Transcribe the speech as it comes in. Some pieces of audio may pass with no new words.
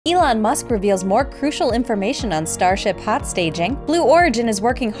Elon Musk reveals more crucial information on Starship Hotstaging, Blue Origin is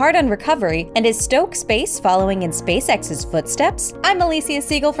working hard on recovery, and is Stoke Space following in SpaceX's footsteps? I'm Elysia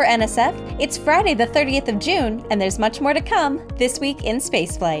Segal for NSF. It's Friday the 30th of June, and there's much more to come this week in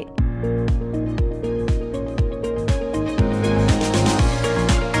Spaceflight.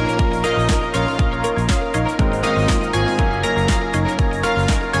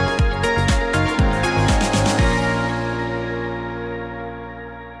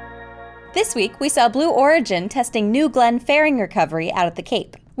 This week, we saw Blue Origin testing New Glenn fairing recovery out at the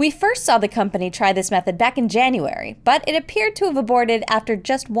Cape. We first saw the company try this method back in January, but it appeared to have aborted after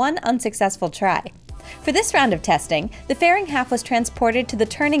just one unsuccessful try. For this round of testing, the fairing half was transported to the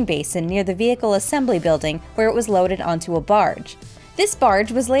turning basin near the vehicle assembly building where it was loaded onto a barge. This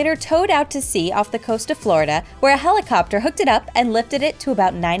barge was later towed out to sea off the coast of Florida, where a helicopter hooked it up and lifted it to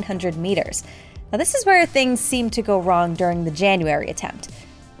about 900 meters. Now this is where things seemed to go wrong during the January attempt.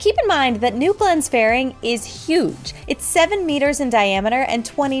 Keep in mind that New Glenn's fairing is huge. It's 7 meters in diameter and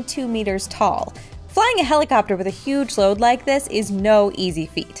 22 meters tall. Flying a helicopter with a huge load like this is no easy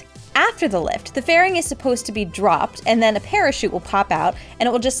feat. After the lift, the fairing is supposed to be dropped, and then a parachute will pop out and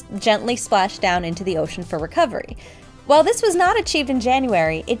it will just gently splash down into the ocean for recovery. While this was not achieved in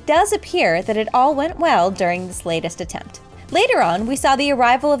January, it does appear that it all went well during this latest attempt. Later on, we saw the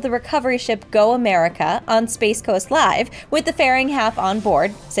arrival of the recovery ship Go America on Space Coast Live, with the fairing half on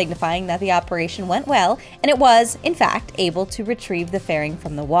board, signifying that the operation went well, and it was, in fact, able to retrieve the fairing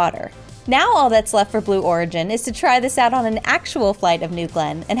from the water. Now all that's left for Blue Origin is to try this out on an actual flight of New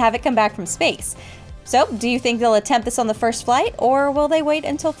Glenn and have it come back from space. So, do you think they'll attempt this on the first flight, or will they wait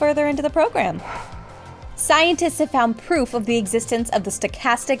until further into the program? Scientists have found proof of the existence of the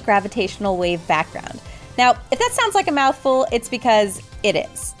stochastic gravitational wave background. Now, if that sounds like a mouthful, it's because it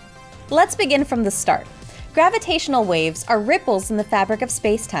is. Let's begin from the start. Gravitational waves are ripples in the fabric of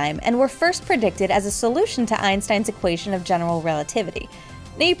space-time and were first predicted as a solution to Einstein's equation of general relativity.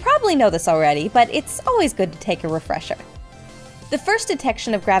 Now, you probably know this already, but it's always good to take a refresher. The first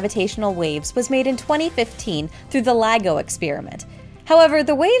detection of gravitational waves was made in 2015 through the LIGO experiment. However,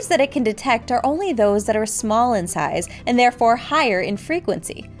 the waves that it can detect are only those that are small in size and therefore higher in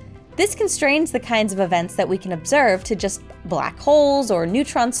frequency. This constrains the kinds of events that we can observe to just black holes or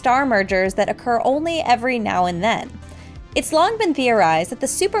neutron star mergers that occur only every now and then. It's long been theorized that the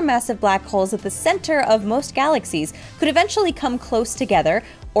supermassive black holes at the center of most galaxies could eventually come close together,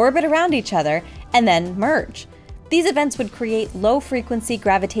 orbit around each other, and then merge. These events would create low-frequency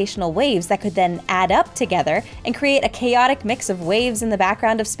gravitational waves that could then add up together and create a chaotic mix of waves in the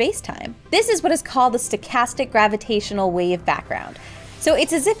background of space-time. This is what is called the stochastic gravitational wave background. So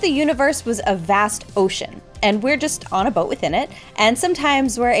it's as if the universe was a vast ocean, and we're just on a boat within it, and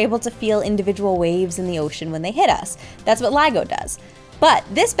sometimes we're able to feel individual waves in the ocean when they hit us. That's what LIGO does. But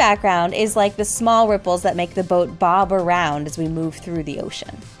this background is like the small ripples that make the boat bob around as we move through the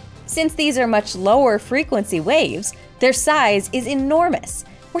ocean. Since these are much lower frequency waves, their size is enormous.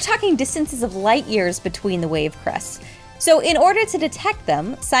 We're talking distances of light years between the wave crests. So in order to detect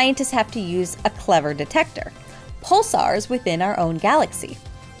them, scientists have to use a clever detector: pulsars within our own galaxy.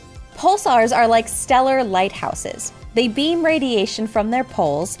 Pulsars are like stellar lighthouses. They beam radiation from their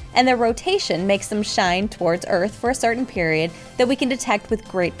poles, and their rotation makes them shine towards Earth for a certain period that we can detect with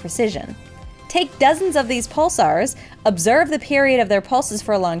great precision. Take dozens of these pulsars, observe the period of their pulses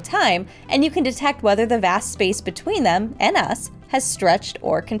for a long time, and you can detect whether the vast space between them and us has stretched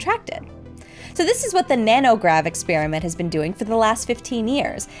or contracted. So this is what the NANOGrav experiment has been doing for the last 15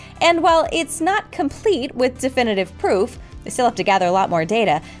 years. And while it's not complete with definitive proof, they still have to gather a lot more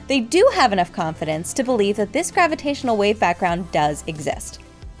data, they do have enough confidence to believe that this gravitational wave background does exist.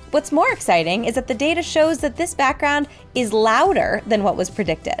 What's more exciting is that the data shows that this background is louder than what was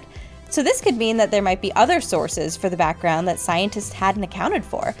predicted. So this could mean that there might be other sources for the background that scientists hadn't accounted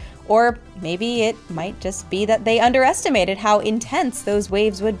for, or maybe it might just be that they underestimated how intense those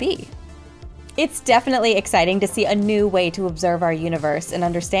waves would be. It's definitely exciting to see a new way to observe our universe and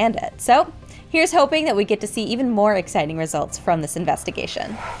understand it. So here's hoping that we get to see even more exciting results from this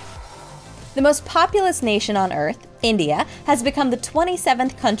investigation. The most populous nation on Earth, India, has become the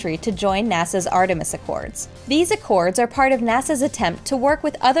 27th country to join NASA's Artemis Accords. These accords are part of NASA's attempt to work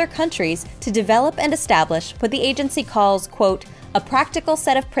with other countries to develop and establish what the agency calls, quote, a practical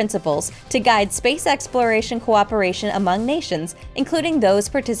set of principles to guide space exploration cooperation among nations, including those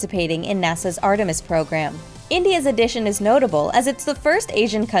participating in NASA's Artemis program. India's addition is notable as it's the first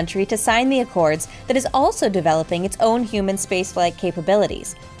Asian country to sign the accords that is also developing its own human spaceflight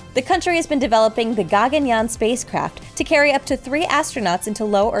capabilities. The country has been developing the Gaganyaan spacecraft to carry up to 3 astronauts into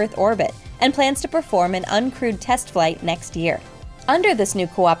low Earth orbit and plans to perform an uncrewed test flight next year. Under this new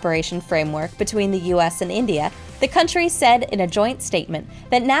cooperation framework between the US and India, the countries said in a joint statement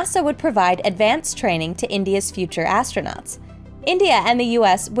that NASA would provide advanced training to India's future astronauts. India and the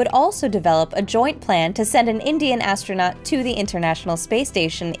US would also develop a joint plan to send an Indian astronaut to the International Space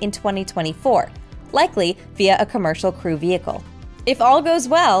Station in 2024, likely via a commercial crew vehicle. If all goes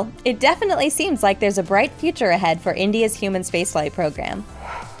well, it definitely seems like there's a bright future ahead for India's human spaceflight program.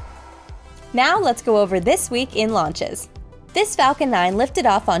 Now let's go over this week in launches. This Falcon 9 lifted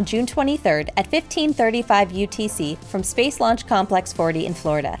off on June 23rd at 15:35 UTC from Space Launch Complex 40 in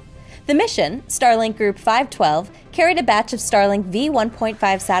Florida. The mission, Starlink Group 512, carried a batch of Starlink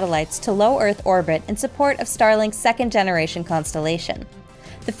V1.5 satellites to low Earth orbit in support of Starlink's second-generation constellation.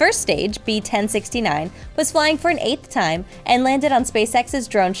 The first stage, B-1069, was flying for an 8th time and landed on SpaceX's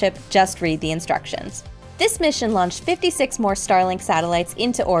drone ship Just Read the Instructions. This mission launched 56 more Starlink satellites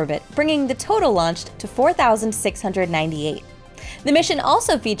into orbit, bringing the total launched to 4,698. The mission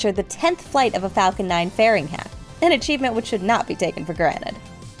also featured the 10th flight of a Falcon 9 fairing half, an achievement which should not be taken for granted.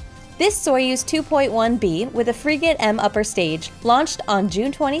 This Soyuz 2.1B with a Frigate M upper stage launched on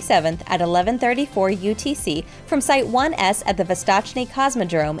June 27th at 11:34 UTC from Site 1S at the Vostochny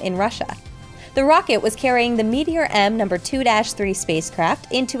Cosmodrome in Russia. The rocket was carrying the Meteor-M No. 2-3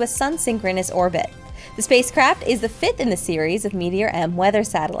 spacecraft into a sun-synchronous orbit. The spacecraft is the 5th in the series of Meteor-M weather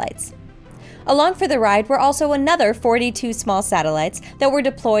satellites. Along for the ride were also another 42 small satellites that were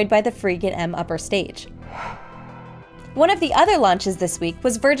deployed by the Frigate M upper stage. One of the other launches this week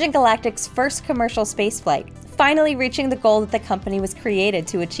was Virgin Galactic's first commercial spaceflight, finally reaching the goal that the company was created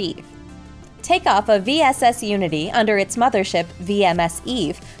to achieve. Takeoff of VSS Unity under its mothership VMS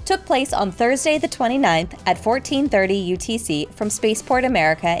Eve took place on Thursday the 29th at 14:30 UTC from Spaceport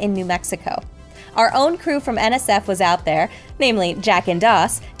America in New Mexico. Our own crew from NSF was out there, namely Jack and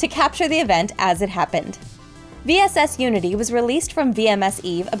Doss, to capture the event as it happened. VSS Unity was released from VMS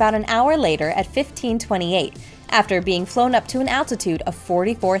Eve about an hour later at 15:28, after being flown up to an altitude of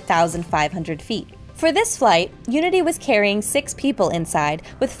 44,500 feet. For this flight, Unity was carrying 6 people inside,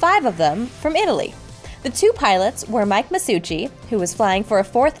 with 5 of them from Italy. The 2 pilots were Mike Masucci, who was flying for a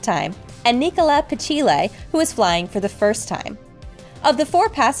 4th time, and Nicola Piccile, who was flying for the first time. Of the 4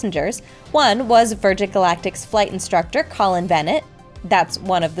 passengers, one was Virgin Galactic's flight instructor Colin Bennett, that's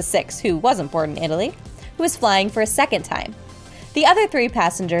one of the 6 who wasn't born in Italy, who was flying for a 2nd time. The other 3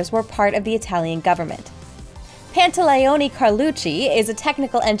 passengers were part of the Italian government. Pantaleone Carlucci is a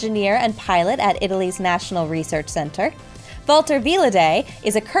technical engineer and pilot at Italy's National Research Center. Walter Vilade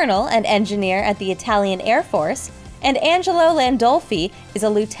is a colonel and engineer at the Italian Air Force, and Angelo Landolfi is a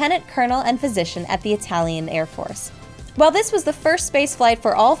lieutenant colonel and physician at the Italian Air Force. While this was the first spaceflight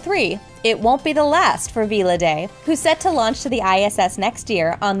for all 3, it won't be the last for Vilade, who's set to launch to the ISS next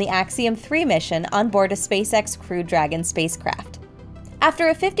year on the Axiom 3 mission on board a SpaceX Crew Dragon spacecraft. After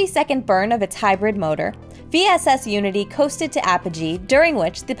a 50-second burn of its hybrid motor, VSS Unity coasted to apogee, during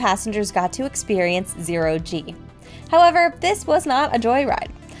which the passengers got to experience 0G. However, this was not a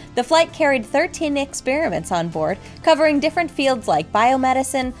joyride. The flight carried 13 experiments on board, covering different fields like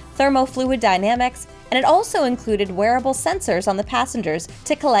biomedicine, thermofluid dynamics, and it also included wearable sensors on the passengers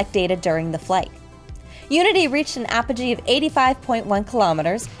to collect data during the flight. Unity reached an apogee of 85.1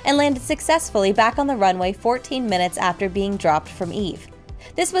 kilometers and landed successfully back on the runway 14 minutes after being dropped from Eve.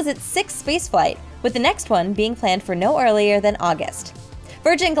 This was its 6th spaceflight, with the next one being planned for no earlier than August.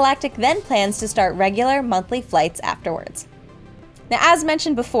 Virgin Galactic then plans to start regular monthly flights afterwards. Now, as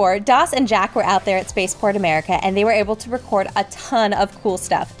mentioned before, Doss and Jack were out there at Spaceport America and they were able to record a ton of cool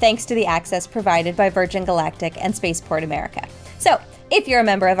stuff thanks to the access provided by Virgin Galactic and Spaceport America. So, if you're a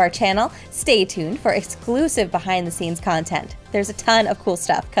member of our channel, stay tuned for exclusive behind-the-scenes content. There's a ton of cool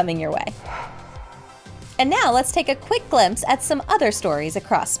stuff coming your way. And now let's take a quick glimpse at some other stories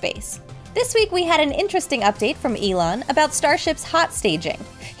across space. This week we had an interesting update from Elon about Starship's Hotstaging.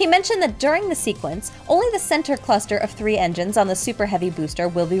 He mentioned that during the sequence, only the center cluster of 3 engines on the Super Heavy booster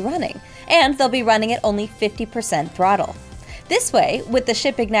will be running, and they'll be running at only 50% throttle. This way, with the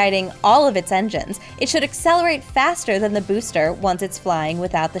ship igniting all of its engines, it should accelerate faster than the booster once it's flying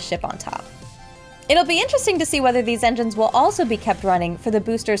without the ship on top. It'll be interesting to see whether these engines will also be kept running for the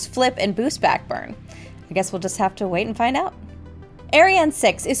booster's flip and boost back burn. I guess we'll just have to wait and find out. Ariane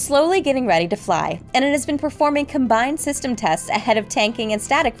 6 is slowly getting ready to fly, and it has been performing combined system tests ahead of tanking and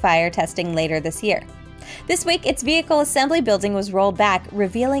static fire testing later this year. This week, its vehicle assembly building was rolled back,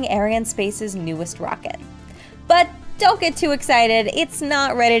 revealing Arianespace's newest rocket. But don't get too excited, it's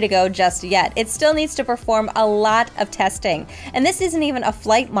not ready to go just yet. It still needs to perform a lot of testing, and this isn't even a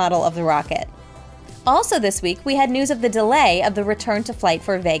flight model of the rocket. Also this week, we had news of the delay of the return to flight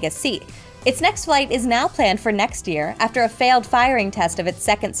for Vega C. Its next flight is now planned for next year after a failed firing test of its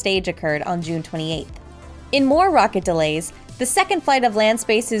second stage occurred on June 28th. In more rocket delays, the second flight of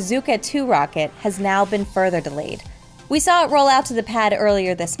Landspace's Zhuge 2 rocket has now been further delayed. We saw it roll out to the pad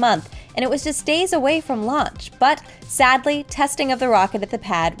earlier this month, and it was just days away from launch, but sadly, testing of the rocket at the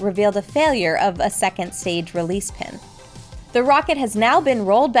pad revealed a failure of a second stage release pin. The rocket has now been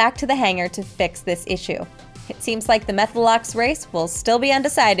rolled back to the hangar to fix this issue. It seems like the Methalox race will still be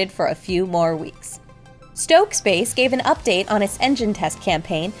undecided for a few more weeks. Stoke Space gave an update on its engine test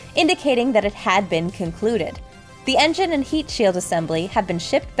campaign, indicating that it had been concluded. The engine and heat shield assembly have been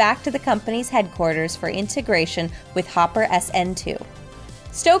shipped back to the company's headquarters for integration with Hopper SN2.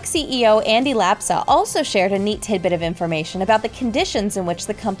 Stoke CEO Andy Lapsa also shared a neat tidbit of information about the conditions in which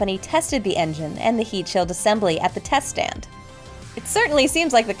the company tested the engine and the heat shield assembly at the test stand. It certainly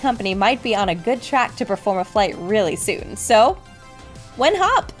seems like the company might be on a good track to perform a flight really soon, so when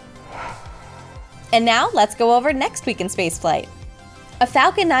hop? And now let's go over next week in spaceflight. A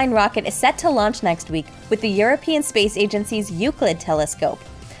Falcon 9 rocket is set to launch next week with the European Space Agency's Euclid telescope.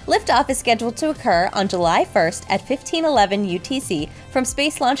 Liftoff is scheduled to occur on July 1st at 1511 UTC from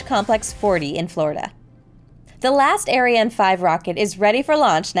Space Launch Complex 40 in Florida. The last Ariane 5 rocket is ready for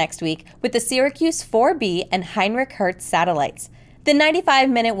launch next week with the Syracuse 4B and Heinrich Hertz satellites. The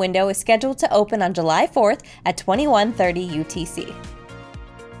 95-minute window is scheduled to open on July 4th at 21:30 UTC.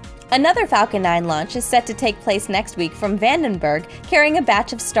 Another Falcon 9 launch is set to take place next week from Vandenberg, carrying a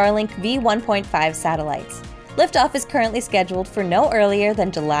batch of Starlink V1.5 satellites. Liftoff is currently scheduled for no earlier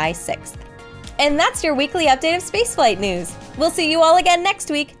than July 6th. And that's your weekly update of spaceflight news. We'll see you all again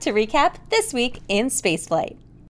next week to recap this week in spaceflight.